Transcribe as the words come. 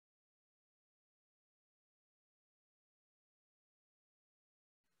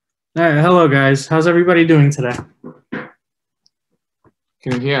All right, hello guys. How's everybody doing today?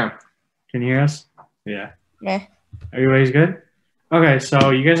 Can you hear? Can you hear us? Yeah. Meh. Everybody's good? Okay,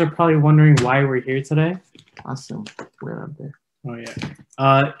 so you guys are probably wondering why we're here today. Awesome. Where are they? Oh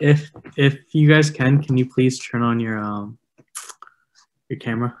yeah. If you guys can you please turn on your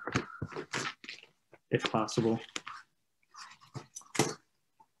camera if possible.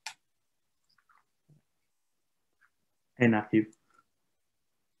 Hey nephew.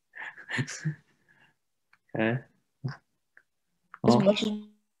 Okay. As Well, much as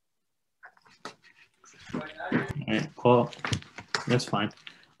alright, well, that's fine.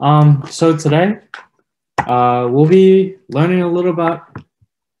 So today, we'll be learning a little about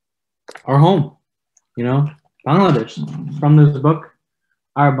our home, Bangladesh, from this book,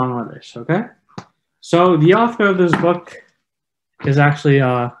 Our Bangladesh, okay? So the author of this book is actually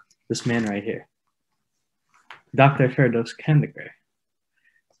this man right here, Dr. Firdaus Kandikar.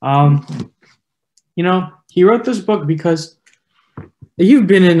 He wrote this book because you've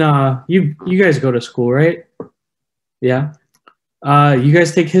been in you guys go to school, right? Yeah. You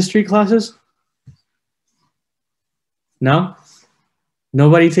guys take history classes? No?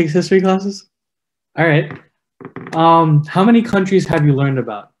 Nobody takes history classes? All right. How many countries have you learned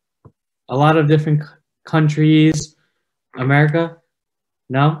about? A lot of different countries. America?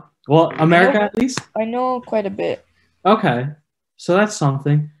 No? Well, America at least? I know quite a bit. Okay. So that's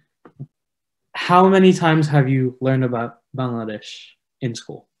something. How many times have you learned about Bangladesh in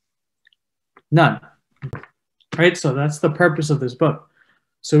school? None. Right? So that's the purpose of this book.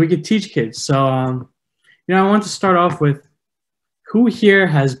 So we could teach kids. So, I want to start off with who here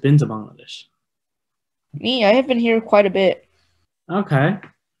has been to Bangladesh? Me, I have been here quite a bit. Okay.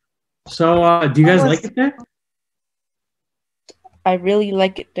 So, do you guys like it there? I really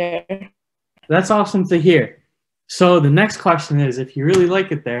like it there. That's awesome to hear. So the next question is, if you really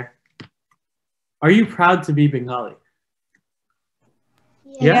like it there, are you proud to be Bengali?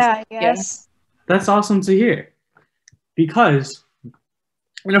 Yeah, yes. That's awesome to hear. Because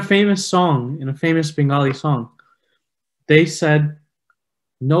in a famous Bengali song, they said,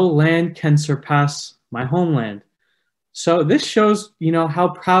 "No land can surpass my homeland." So this shows, how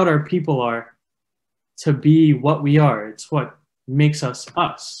proud our people are to be what we are. It's what makes us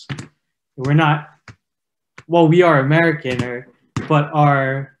us. We're not, well, we are American, but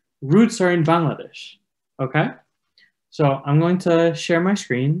our roots are in Bangladesh. Okay? So I'm going to share my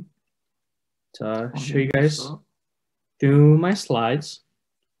screen to show you guys through my slides.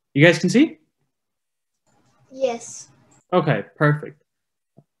 You guys can see? Yes. Okay, perfect.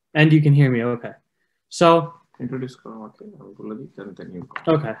 And you can hear me, okay. So, Introduce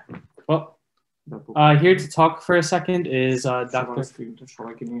okay. Well, here to talk for a second is Dr.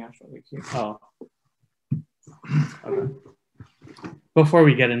 Oh. Okay. Before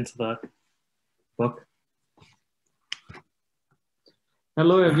we get into the book.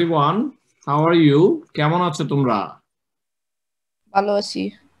 Hello everyone. How are you? কেমন আছো তোমরা? ভালো আছি.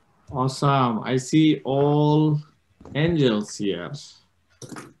 Awesome. I see all angels here.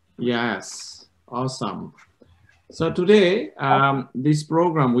 Yes. Awesome. So today, this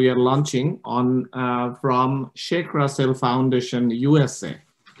program we are launching on from Sheikh Russel Foundation, USA.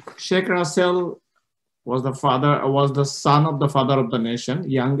 Sheikh Russel was the son of the father of the nation,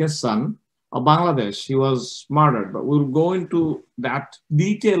 youngest son of Bangladesh. He was murdered, but we'll go into that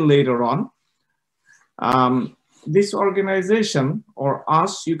detail later on. This organization, or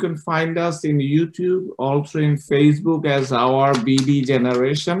us, you can find us in YouTube, also in Facebook as our BD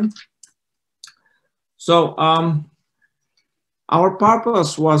Generation. So our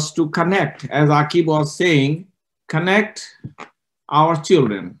purpose was to connect, as Akib was saying, connect our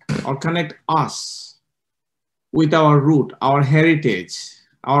children or connect us with our root, our heritage,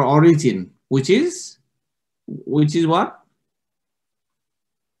 our origin, which is what?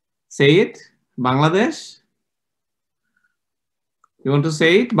 Say it, Bangladesh. You want to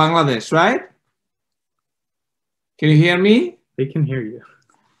say it? Bangladesh, right? Can you hear me? They can hear you.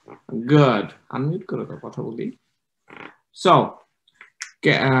 Good. Unmute kora to kotha boli. So,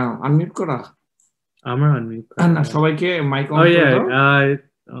 unmute kora. Amar unmute. Na shobaike mic on. Oh yeah.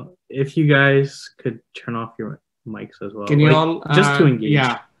 If you guys could turn off your mics as well. Can you all just to engage?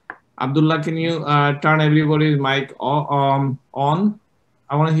 Yeah. Abdullah, can you turn everybody's mic on?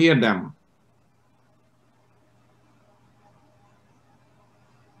 I want to hear them.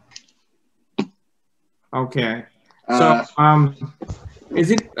 Okay. So, is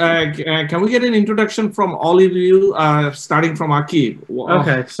it? Can we get an introduction from all of you, starting from Akib?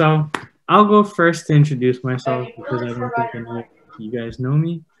 Okay, so I'll go first to introduce myself because I don't think you guys know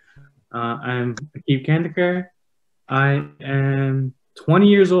me. I'm Akib Kandikar. I am 20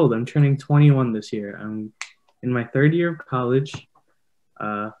 years old. I'm turning 21 this year. I'm in my third year of college,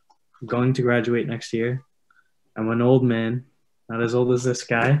 going to graduate next year. I'm an old man, not as old as this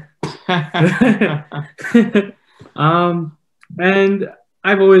guy. And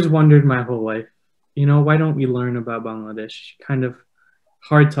I've always wondered my whole life, why don't we learn about Bangladesh? Kind of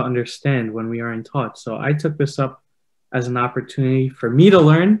hard to understand when we aren't taught. So I took this up as an opportunity for me to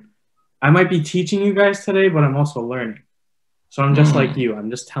learn. I might be teaching you guys today, but I'm also learning. So I'm just like you. I'm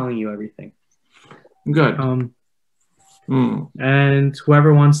just telling you everything. Good. And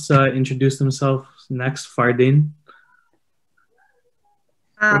whoever wants to introduce themselves next, Fardin.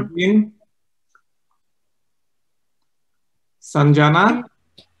 Fardin? Sanjana?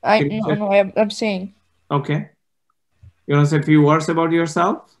 I'm saying. Okay. You want to say a few words about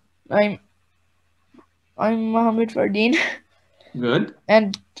yourself? I'm Mohammed Fardin. Good.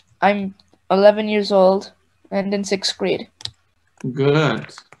 And I'm 11 years old and in 6th grade.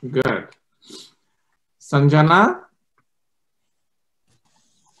 Good. Good. Sanjana?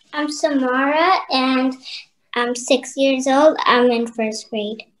 I'm Samara and I'm 6 years old. I'm in 1st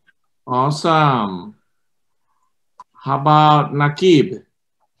grade. Awesome. How about Nakib?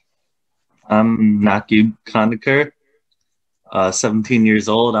 I'm Nakib Khanekar, 17 years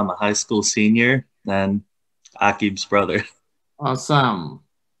old. I'm a high school senior and Akib's brother. Awesome.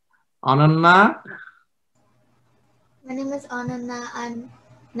 Ananna? My name is Ananna. I'm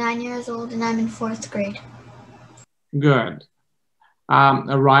 9 years old and I'm in 4th grade. Good.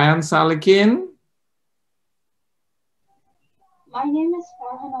 Ryan Salikin? My name is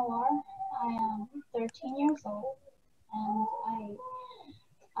Farhan Awar. I am 13 years old and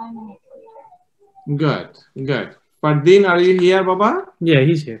I'm an 8th grader. Good, good. Fardin, are you here, Baba? Yeah,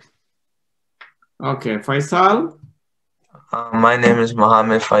 he's here. Okay, Faisal? My name is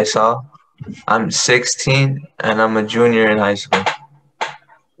Mohammed Faisal. I'm 16 and I'm a junior in high school.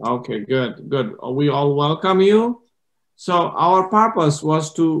 Okay, good, good. We all welcome you. So our purpose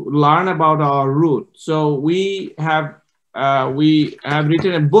was to learn about our root. So we have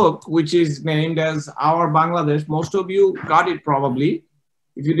written a book which is named as Our Bangladesh. Most of you got it probably.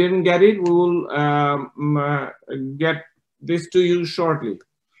 If you didn't get it, we will get this to you shortly.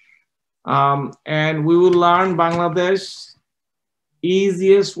 And we will learn Bangladesh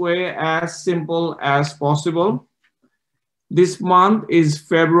easiest way, as simple as possible. This month is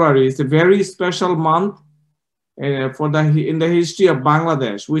February. It's a very special month in the history of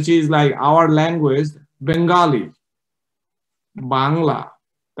Bangladesh, which is like our language, Bengali. Bangla.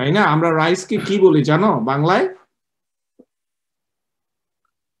 তাই না? আমরা রাইসকে কি বলি জানো বাংলায়?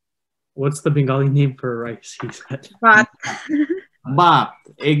 What's the Bengali name for rice? He said. Bhat. Bhat,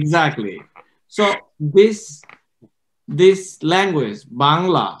 exactly. So this language,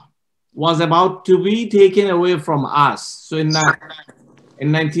 Bangla, was about to be taken away from us. So in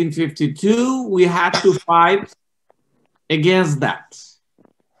 1952, we had to fight against that.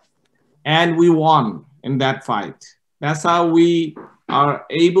 And we won in that fight. That's how we are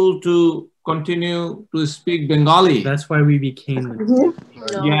able to continue to speak Bengali. That's why we became.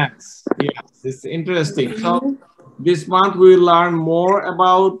 Yes, yes, it's interesting. So this month we will learn more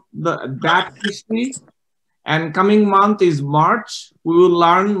about that history. And coming month is March. We will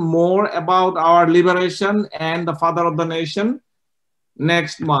learn more about our liberation and the father of the nation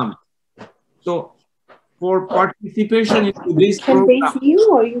next month. So for participation into this Can program, they see you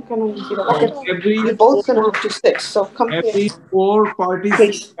or you can only see the one? You're both gonna have to sit, so come every here. 4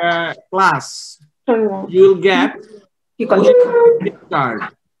 Please. class, Turn around. you will get You can a gift card.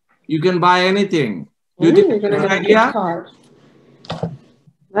 You can buy anything. Do you think you're gonna it's a get a good gift idea? card.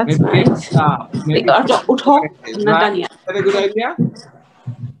 That's Maybe, nice. maybe is that a good idea?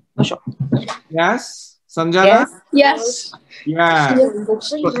 Yes, Sanjana? Yes. Yeah. So if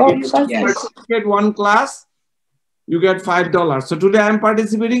you participate one class, you get $5. So today I'm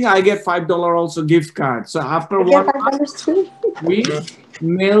participating, I get $5 also gift card. So after one month, we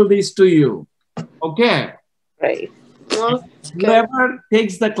mail this to you. Okay. Right. Whoever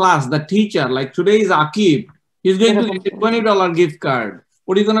takes the class, the teacher, like today is Akib, he's going to get a $20 gift card.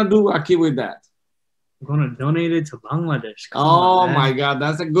 What are you going to do, Akib, with that? I'm going to donate it to Bangladesh. Oh my God,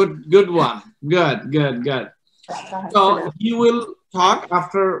 that's a good one. Good. So you will talk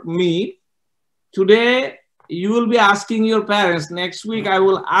after me. Today, you will be asking your parents. Next week, I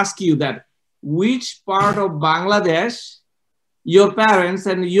will ask you that which part of Bangladesh your parents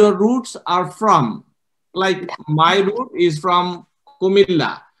and your roots are from. Like my root is from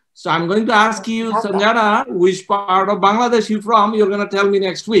Kumilla. So I'm going to ask you, Sanjana, which part of Bangladesh you from? You're going to tell me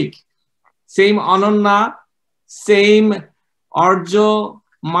next week. Same Ananna, same Arjo,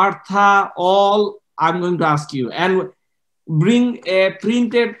 Martha, all I'm going to ask you. And bring a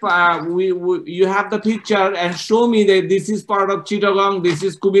printed, you have the picture and show me that this is part of Chittagong, this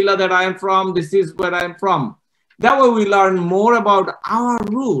is Kubila that I am from, this is where I am from. That way we learn more about our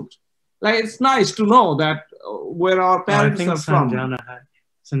root. Like, it's nice to know that where our parents are from.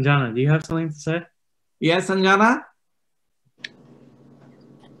 Sanjana, do you have something to say? Yes, Sanjana?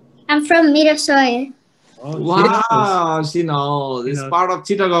 I'm from Mirasoy. Oh, wow, she knows. It's part of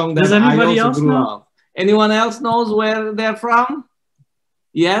Chittagong that Does anybody I also else grew know? up. Anyone else knows where they're from?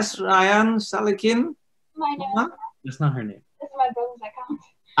 Yes, Ryan, Salikin? My name. That's not her name. This is my brother's account.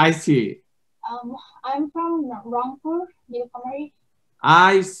 I see. I'm from Rangpur, Nilphamari.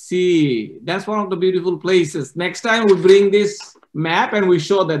 I see. That's one of the beautiful places. Next time we bring this map and we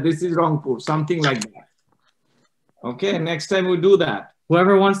show that this is Rangpur, something like that. Okay, next time we do that.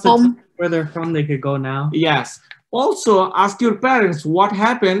 Whoever wants to tell where they're from, they could go now. Yes. Also, ask your parents what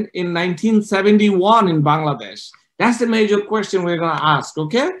happened in 1971 in Bangladesh. That's the major question we're going to ask,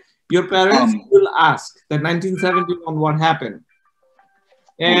 okay? Your parents will ask that 1971 what happened.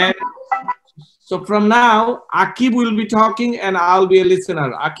 And so from now, Akib will be talking and I'll be a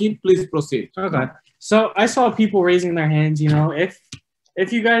listener. Akib, please proceed. Okay. So I saw people raising their hands, you know. If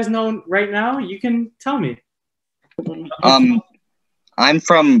you guys know right now, you can tell me. I'm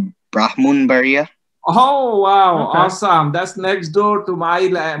from Brahmanbaria. Oh, wow. Okay. Awesome. That's next door to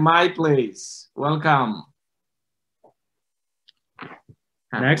my place. Welcome.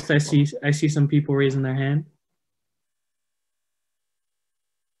 Next, I see some people raising their hand.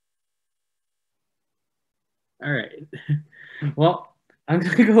 All right. Well, I'm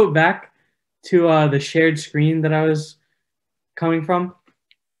going to go back to the shared screen that I was coming from.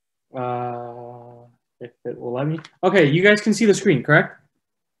 If it will let me. Okay, you guys can see the screen, correct?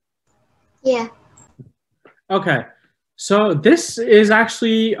 Yeah. Okay. So this is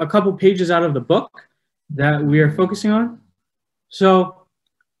actually a couple pages out of the book that we are focusing on. So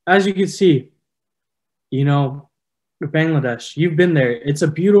as you can see, you know, Bangladesh, you've been there. It's a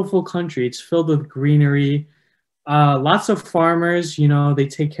beautiful country. It's filled with greenery. Lots of farmers, you know, they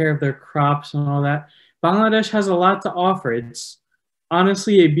take care of their crops and all that. Bangladesh has a lot to offer. It's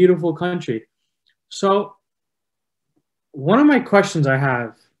honestly a beautiful country. So one of my questions I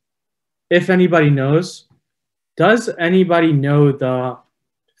have, if anybody knows, does anybody know the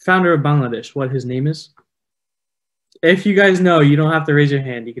founder of Bangladesh, what his name is? If you guys know, you don't have to raise your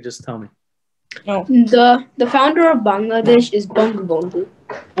hand. You can just tell me. No. The founder of Bangladesh is Bangabandhu.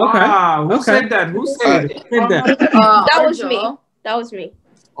 Okay. Wow, who said that? Who said that? That was me. That was me.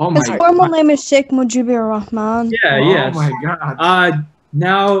 Oh my His formal name is Sheikh Mujibur Rahman. Yeah, Oh my God.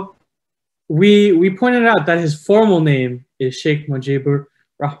 Now, we pointed out that his formal name is Sheikh Mujibur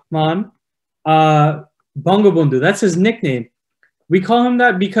Rahman. Bangabandhu, that's his nickname. We call him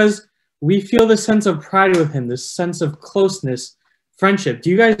that because we feel the sense of pride with him, this sense of closeness, friendship. Do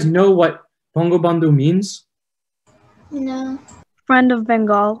you guys know what Bangabandhu means? No. Friend of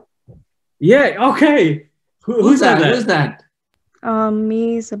Bengal. Yeah, okay. Who's that? Who's that?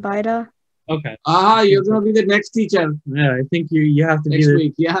 Me, Zubaida. Okay. You're going to be the next teacher. Yeah, I think you have to Next be the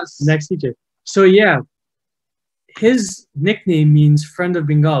week, yes. next teacher. So yeah, his nickname means friend of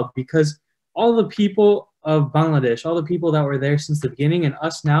Bengal because all the people of Bangladesh, all the people that were there since the beginning and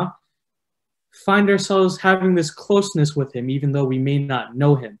us now, find ourselves having this closeness with him, even though we may not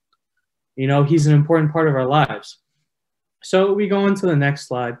know him. You know, he's an important part of our lives. So we go into the next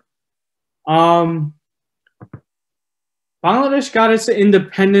slide. Bangladesh got its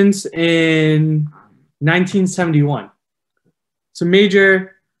independence in 1971. It's a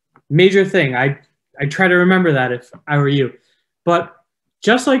major thing. I try to remember that if I were you. But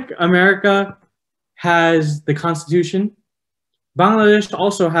just like America has the Constitution, Bangladesh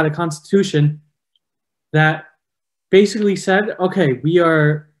also had a constitution that basically said, okay, we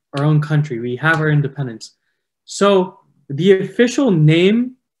are our own country. We have our independence. So the official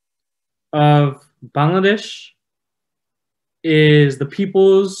name of Bangladesh is the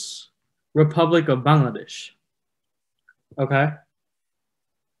People's Republic of Bangladesh. Okay.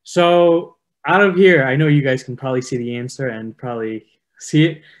 So out of here, I know you guys can probably see the answer and probably see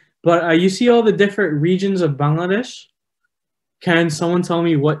it, but you see all the different regions of Bangladesh? Can someone tell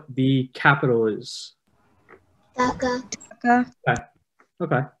me what the capital is? Dhaka. Okay.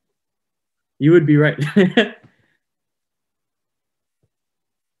 Okay. You would be right.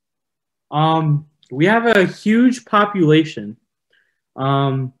 We have a huge population.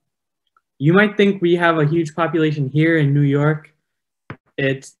 You might think we have a huge population here in New York.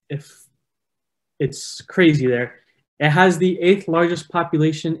 It's crazy there. It has the 8th largest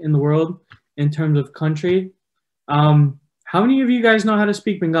population in the world in terms of country. How many of you guys know how to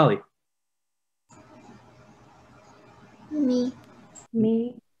speak Bengali? Me.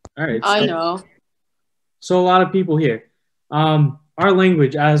 Me. All right. I know. So a lot of people here. Our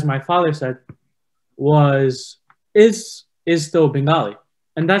language, as my father said, is still Bengali,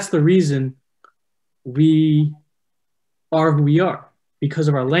 and that's the reason we are who we are, because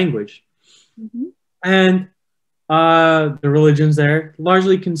of our language. And the religions there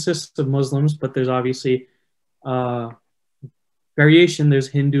largely consist of Muslims, but there's obviously variation. There's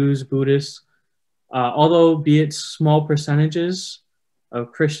Hindus, Buddhists, although be it small percentages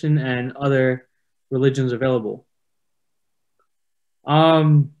of Christian and other religions available.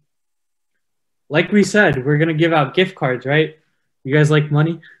 Like we said, we're gonna give out gift cards, right? You guys like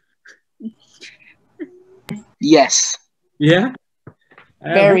money? Yes. Yeah.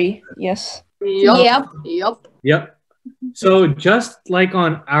 Very. Yes. Yep. So just like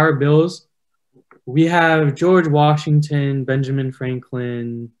on our bills, we have George Washington, Benjamin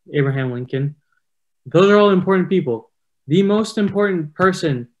Franklin, Abraham Lincoln. Those are all important people. The most important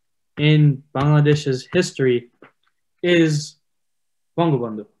person in Bangladesh's history is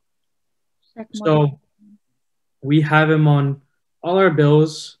Bangabandhu. So we have him on all our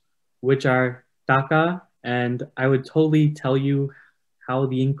bills, which are taka, and I would totally tell you how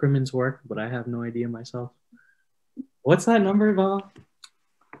the increments work, but I have no idea myself. What's that number, Val?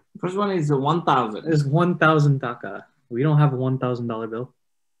 First one is 1,000. It's 1,000 taka. We don't have a $1,000 bill,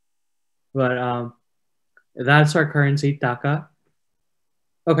 but that's our currency, taka.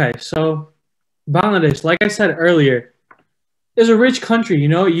 Okay, so Bangladesh, like I said earlier, is a rich country. You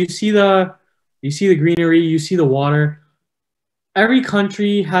know, you see the greenery, you see the water. Every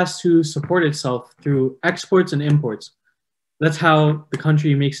country has to support itself through exports and imports. That's how the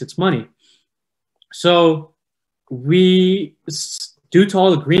country makes its money. So due to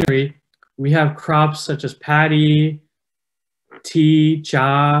all the greenery, we have crops such as paddy, tea,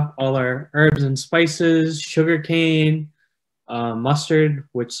 cha, all our herbs and spices, sugarcane, mustard,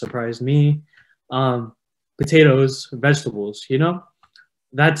 which surprised me, potatoes, vegetables, you know?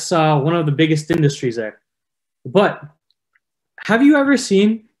 That's one of the biggest industries there. But have you ever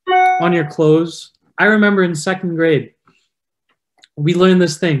seen on your clothes? I remember in second grade, we learned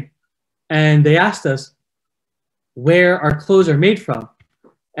this thing, and they asked us where our clothes are made from.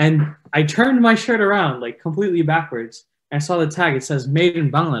 And I turned my shirt around, like completely backwards. I saw the tag. It says made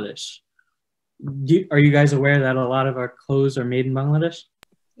in Bangladesh. Are you guys aware that a lot of our clothes are made in Bangladesh?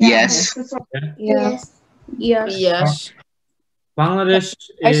 Yes. Yes. Bangladesh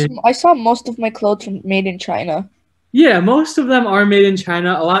is... I saw most of my clothes made in China. Yeah, most of them are made in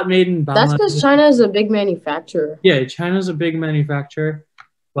China, a lot made in Bangladesh. That's because China is a big manufacturer. Yeah, China's a big manufacturer,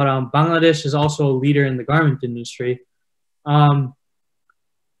 but Bangladesh is also a leader in the garment industry. But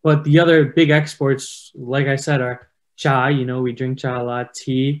the other big exports, like I said, are cha, you know, we drink cha a lot,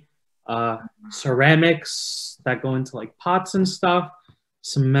 tea, ceramics that go into like pots and stuff,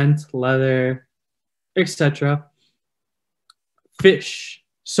 cement, leather, etc. Fish.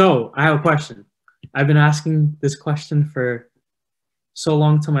 So I have a question. I've been asking this question for so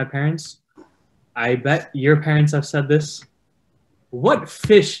long to my parents. I bet your parents have said this. What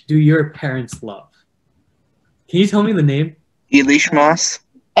fish do your parents love? Can you tell me the name? Ilishmas.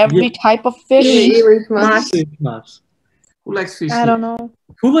 Every type of fish. Ilishmas. Who likes fish? I don't know.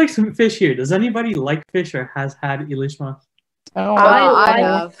 Who likes fish here? Does anybody like fish or has had ilishmas? I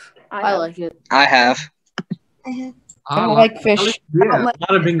have. I like it. I have. I don't like fish. Yeah, a lot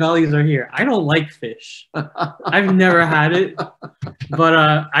of Bengalis are here. I don't like fish. I've never had it, but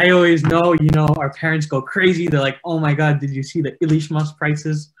I always know, you know, our parents go crazy. They're like, "Oh my God, did you see the ilishmas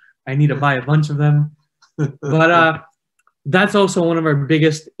prices? I need to buy a bunch of them." But that's also one of our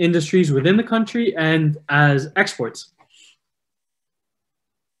biggest industries within the country and as exports.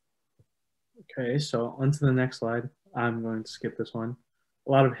 Okay, so on to the next slide. I'm going to skip this one.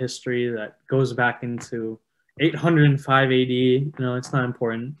 A lot of history that goes back into 805 AD. You know, it's not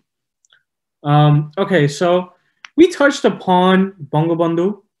important. Okay, so we touched upon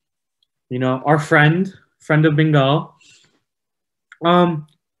Bangabandhu, you know, our friend of Bengal.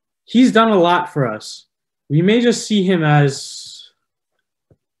 He's done a lot for us. We may just see him as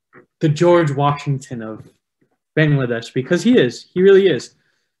the George Washington of Bangladesh, because he really is.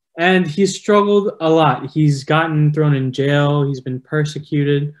 And he's struggled a lot. He's gotten thrown in jail. He's been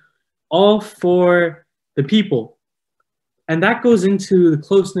persecuted, all for the people. And that goes into the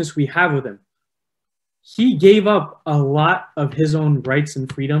closeness we have with him. He gave up a lot of his own rights and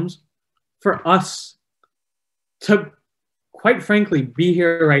freedoms for us to, quite frankly, be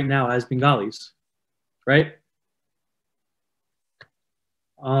here right now as Bengalis, right?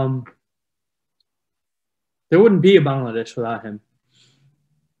 There wouldn't be a Bangladesh without him.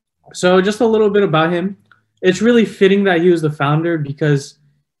 So just a little bit about him. it's really fitting that he was the founder because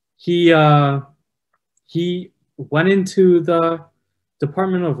he went into the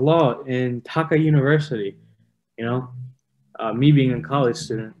Department of Law in Dhaka University. You know, me being a college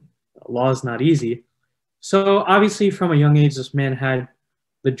student, law is not easy. So obviously, from a young age, this man had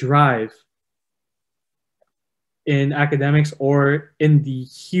the drive in academics or in the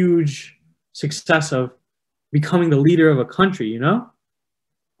huge success of becoming the leader of a country, you know?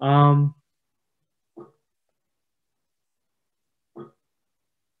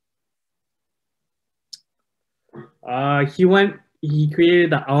 He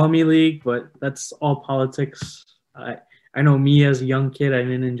created the Awami League, but that's all politics. I know me as a young kid, I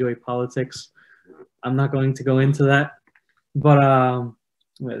didn't enjoy politics. I'm not going to go into that. But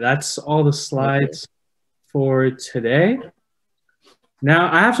that's all the slides for today. Now,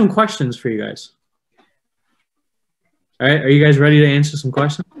 I have some questions for you guys. All right, are you guys ready to answer some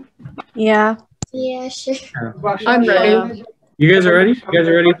questions? Yeah. Yeah, sure. I'm ready. You guys are ready? You guys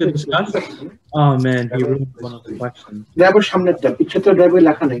are ready to discuss? Oh man, he ruined one of the questions. The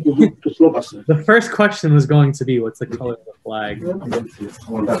first question was going to be, what's the color of the flag?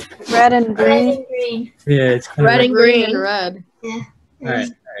 Red and green. Yeah, it's kind Red of and green and red. Yeah. all right,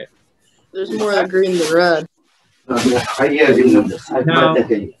 all right. There's more than green than red. Now,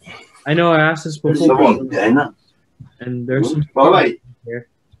 I know I asked this before, and there's some here.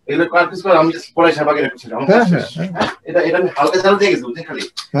 Capital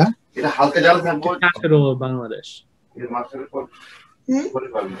of Bangladesh.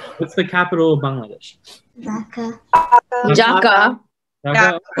 What's the capital of Bangladesh? Dhaka. Dhaka.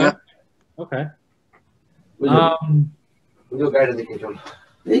 Dhaka? Okay. What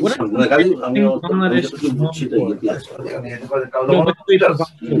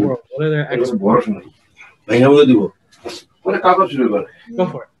are their exports? Go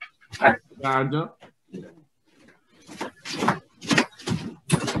for it.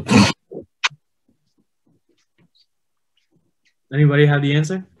 Anybody have the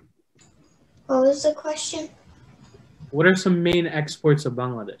answer? What was the question? What are some main exports of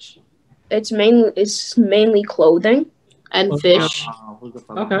Bangladesh? It's mainly clothing and fish.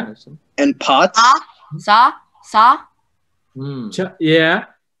 Okay. And pots. Sa. Yeah.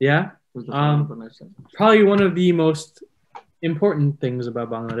 Probably one of the most important things about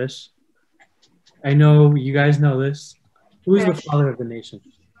Bangladesh. I know you guys know this. Who is the father of the nation?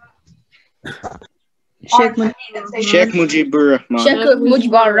 Sheikh Mujibur Rahman. Sheikh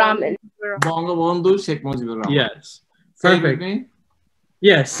Mujibur Rahman. Bangabandhu, Sheikh Mujibur Rahman. Yes. Perfect.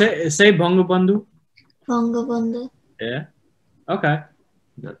 Yeah, say Bangabandhu. Bangabandhu. Yeah. Okay.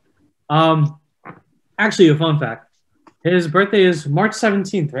 Good. Actually, a fun fact. His birthday is March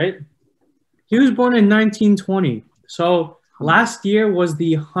 17th, right? He was born in 1920. So last year was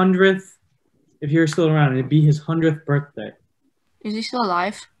the 100th, if you're still around, it'd be his 100th birthday. Is he still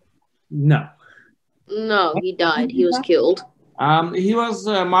alive? No. No, he died. He was killed. He was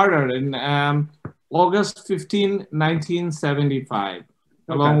murdered in August 15, 1975,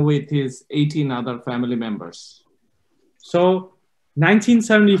 along with his 18 other family members. So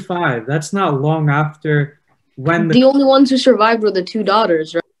 1975, that's not long after when the only ones who survived were the two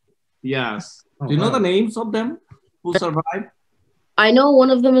daughters, right? Yes. Do you know the names of them who survived? I know one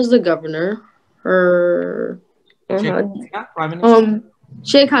of them is the governor. Prime Minister?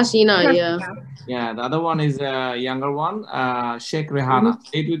 Sheikh Hasina, yeah. Yeah, the other one is a younger one, Sheikh Rehana.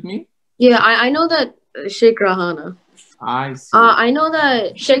 Say it with me. Yeah, I know that Sheikh Rahana. I see. I know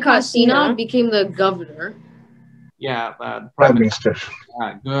that Sheikh Hasina became the governor. Yeah, Prime Minister.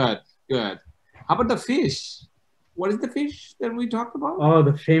 Good. How about the fish? What is the fish that we talked about? Oh,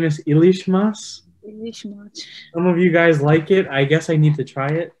 the famous ilishmas. Some of you guys like it. I guess I need to try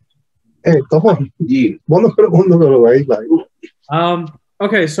it. Hey, come on.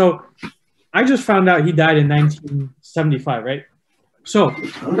 Okay, so I just found out he died in 1975, right? So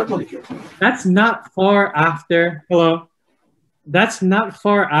that's not far after. Hello. That's not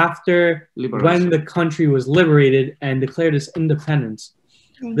far after when the country was liberated and declared its independence.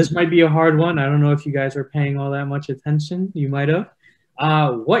 This might be a hard one. I don't know if you guys are paying all that much attention. You might have.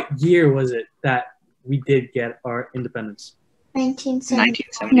 What year was it that we did get our independence?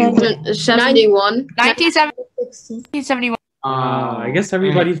 1971. 1971. I guess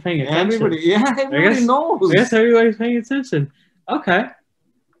everybody's paying attention. Everybody knows. I guess everybody's paying attention. Okay.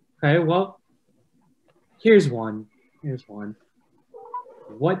 Well, here's one.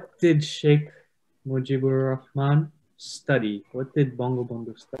 What did Sheikh Mujibur Rahman study? What did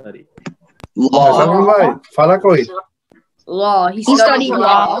Bangabandhu study? Law. Law. He studied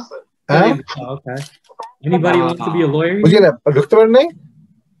law. Okay. Anybody want to be a lawyer?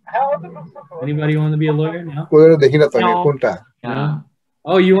 Anybody want to be a lawyer now? No. No?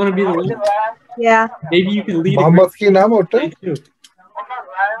 Oh, you want to be the lawyer? Yeah. Maybe you can lead a Mohammed ki naam hota? too.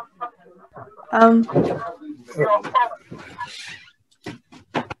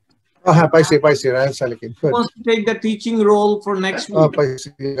 हाँ पैसे Ryan सालिकिन Who wants to take the teaching role for next week?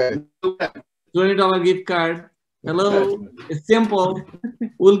 $20 gift card. Hello, it's simple.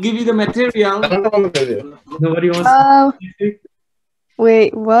 We'll give you the material. Nobody wants to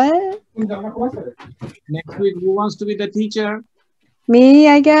Wait, what? Next week, who wants to be the teacher? Me,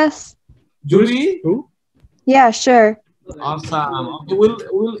 I guess. Julie? Who? Yeah, sure. Awesome. Okay,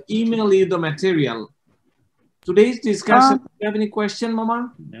 we'll email you the material. Today's discussion, do you have any question,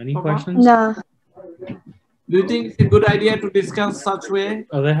 Mama? Any Papa? questions? No. Do you think it's a good idea to discuss such way?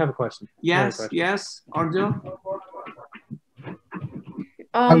 Oh, they have a question. Yes, yes, Arjo?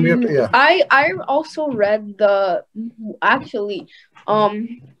 I also read the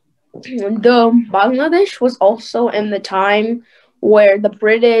Bangladesh was also in the time where the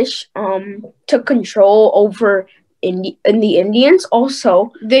British took control over in the Indians.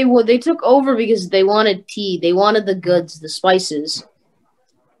 Also, They took over because they wanted tea. They wanted the goods, the spices.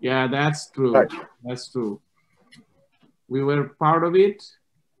 Yeah, that's true. Right. That's true. We were part of it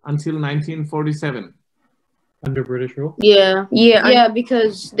until 1947. Under British rule? Yeah,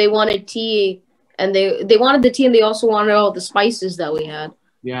 because they wanted tea, and they wanted the tea, and they also wanted all the spices that we had.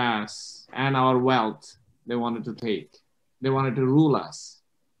 Yes, and our wealth they wanted to take. They wanted to rule us.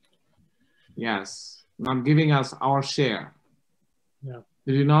 Yes, not giving us our share. Yeah.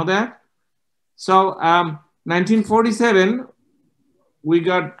 Did you know that? So 1947, we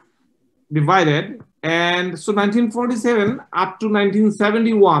got divided. And so 1947 up to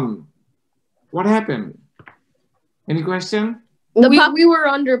 1971, what happened? Any question? We were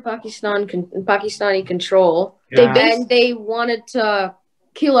under Pakistani control. Yeah. And they wanted to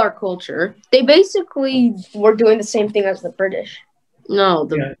kill our culture. they basically were doing the same thing as the British. No,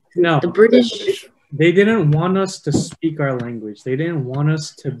 the British. They didn't want us to speak our language. They didn't want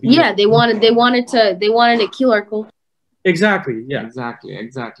us to be. Yeah, they wanted to kill our culture. Exactly. Yeah.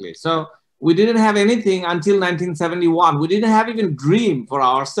 Exactly. So we didn't have anything until 1971. We didn't have even dream for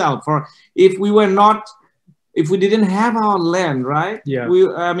ourselves. If we didn't have our land, right? Yeah. we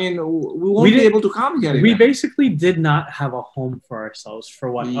won't be able to come here. We again. basically did not have a home for ourselves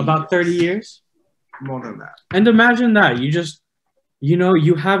for what, about 30 years? More than that. And imagine that.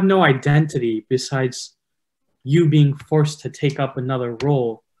 You have no identity besides you being forced to take up another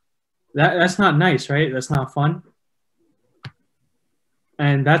role. That's not nice, right? That's not fun.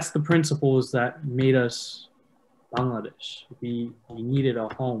 And that's the principles that made us Bangladesh. We needed a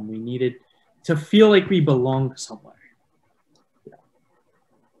home. We needed to feel like we belonged somewhere. Yeah.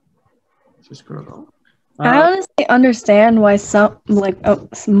 Just grow. I honestly understand why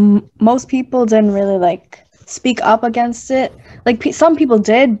most people didn't really speak up against it. Some people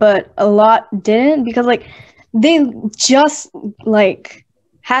did, but a lot didn't, because they just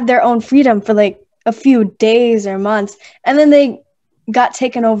had their own freedom for a few days or months, and then they got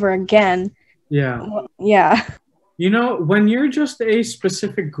taken over again. Yeah. Yeah. When you're just a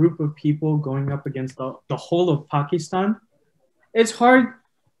specific group of people going up against the whole of Pakistan, it's hard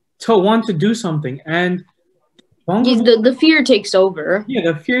to want to do something. And the fear takes over.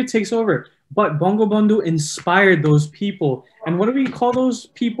 Yeah, the fear takes over. But Bangabandhu inspired those people. And what do we call those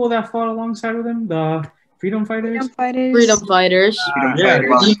people that fought alongside with him? The freedom fighters? Freedom fighters.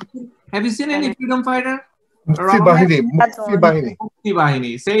 Have you seen any freedom fighter? Mukti Bahini. Mukti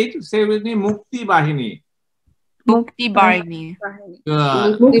Bahini. Say with me, Mukti Bahini. Mukti Bahini.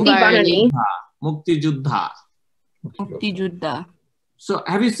 Good. Mukti Bahini. Mukti Juddha. Mukti Juddha. So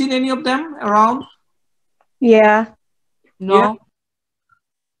have you seen any of them around? Yeah. No. Yeah.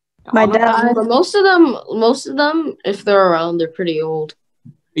 My dad. But most of them, if they're around, they're pretty old.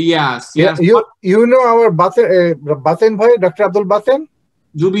 Yes. Yeah, you know our Baten bhai, Dr. Abdul Baten?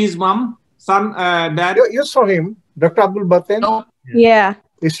 Jubi's mom, son, dad. You saw him, Dr. Abdul Baten? No. Yeah.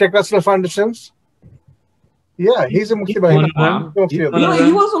 Is Sheikh Russel Foundations? Yeah, he's a Mukti Bahini.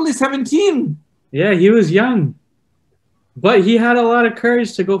 He was only 17. Yeah, he was young. But he had a lot of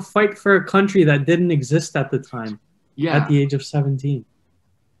courage to go fight for a country that didn't exist at the time. Yeah. At the age of 17.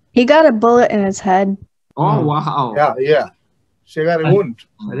 He got a bullet in his head. Oh, wow. Yeah. She got a wound.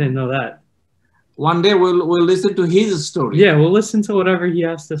 I didn't know that. One day we'll listen to his story. Yeah, we'll listen to whatever he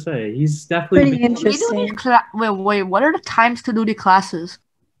has to say. He's definitely Pretty interesting. Wait, what are the times to do the classes?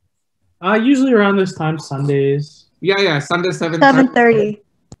 Usually around this time, Sundays. Yeah, Sunday 7:30. 7:30.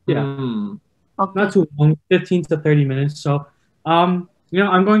 Yeah. Okay. Not too long, 15 to 30 minutes. So, I'm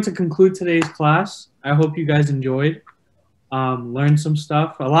going to conclude today's class. I hope you guys enjoyed. learn some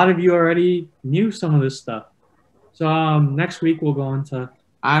stuff. A lot of you already knew some of this stuff. So next week we'll go into.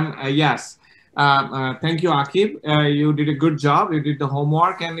 Yes. Thank you, Akib. You did a good job. You did the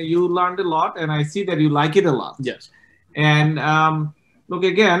homework and you learned a lot. And I see that you like it a lot. Yes. And look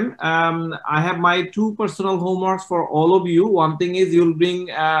again. I have my 2 personal homeworks for all of you. One thing is you'll bring.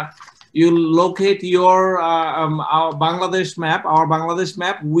 You'll locate your our Bangladesh map. Our Bangladesh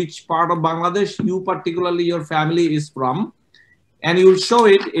map. Which part of Bangladesh you particularly your family is from. And you'll show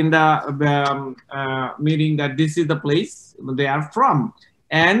it in the meeting that this is the place they are from,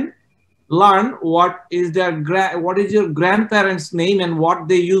 and learn what is your grandparents' name and what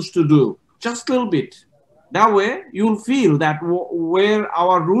they used to do. Just a little bit. That way you'll feel that where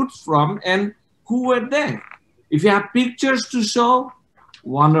our roots from and who were they. If you have pictures to show,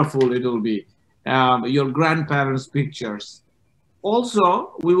 wonderful it will be. Your grandparents' pictures.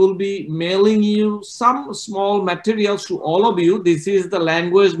 Also, we will be mailing you some small materials to all of you. This is the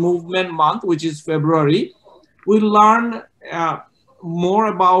language movement month, which is February. We'll learn more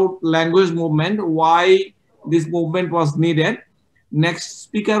about language movement, why this movement was needed. Next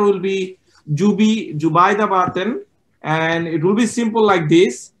speaker will be Jubaida Baten, and it will be simple like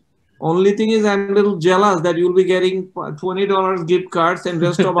this. Only thing is I'm a little jealous that you'll be getting $20 gift cards and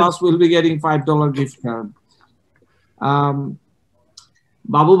rest of us will be getting $5 gift card.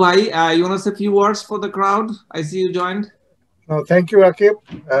 Babu Bhai, you want to say a few words for the crowd? I see you joined. No, thank you, Akib.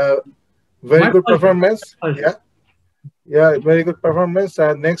 Very good performance. Yeah, very good performance.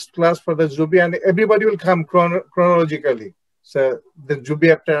 Next class for the Zubi, and everybody will come chronologically. So the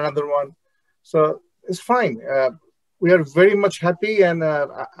Zubi after another one. So it's fine. We are very much happy, and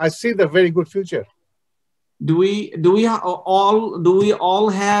I see the very good future. Do we all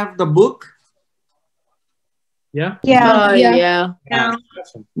have the book? Yeah. Yeah.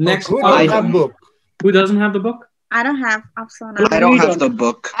 Next, who doesn't have book? Who doesn't have the book? I don't have. I don't have the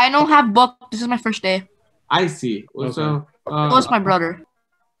book. I don't have book. This is my first day. I see. Okay. So, Who's my brother?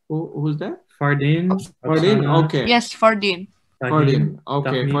 who's that? Fardeen. Fardeen. Okay. Yes, Fardeen. Fardeen.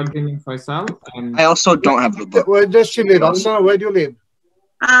 Okay. Tahmeen. Fardeen and Faisal. And I also don't have the book. Where does she live? Also, where do you live?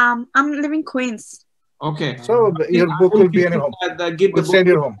 I'm living Queens. okay. So your book will be in home. Give the We'll send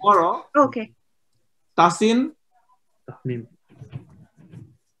book you home. tomorrow. Okay. Tasin. Tahmeen.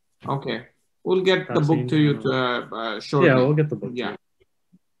 Okay. We'll get the book to you shortly. Yeah, we'll get the book. Yeah.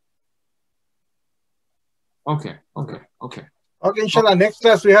 Okay. Okay, inshallah. Next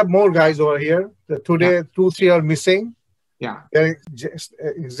class, we have more guys over here. Today, 2-3 are missing. Yeah. They're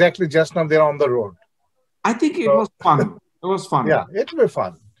exactly just now they're on the road. I think it was fun. It was fun. Yeah, it will be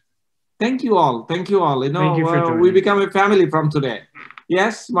fun. Thank you all. Thank you all. You know, Thank you for joining. we become a family from today.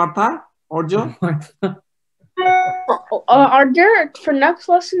 Yes, Martha? Orjo? Are there for next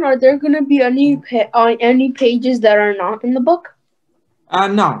lesson? Are there going to be any pages that are not in the book?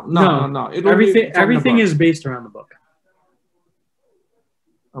 No. It will Everything is based around the book.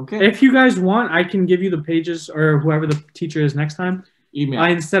 Okay. If you guys want, I can give you the pages or whoever the teacher is next time. Email.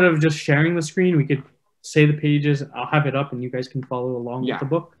 Instead of just sharing the screen, we could say the pages. I'll have it up and you guys can follow along with the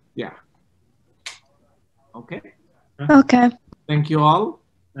book. Yeah. Okay. Okay. Thank you all.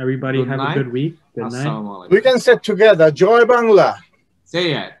 Everybody Good have night. a good week. Good night. Assalamualaikum. We can say together, Joy Bangla.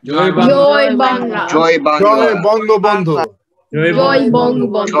 Say it. Joy Bangla. Joy Joy Bangla. Bangabandhu. Joy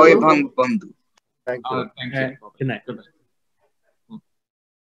Bangabandhu. Joy Bangabandhu. Thank you. Thank you. Good night. Good night.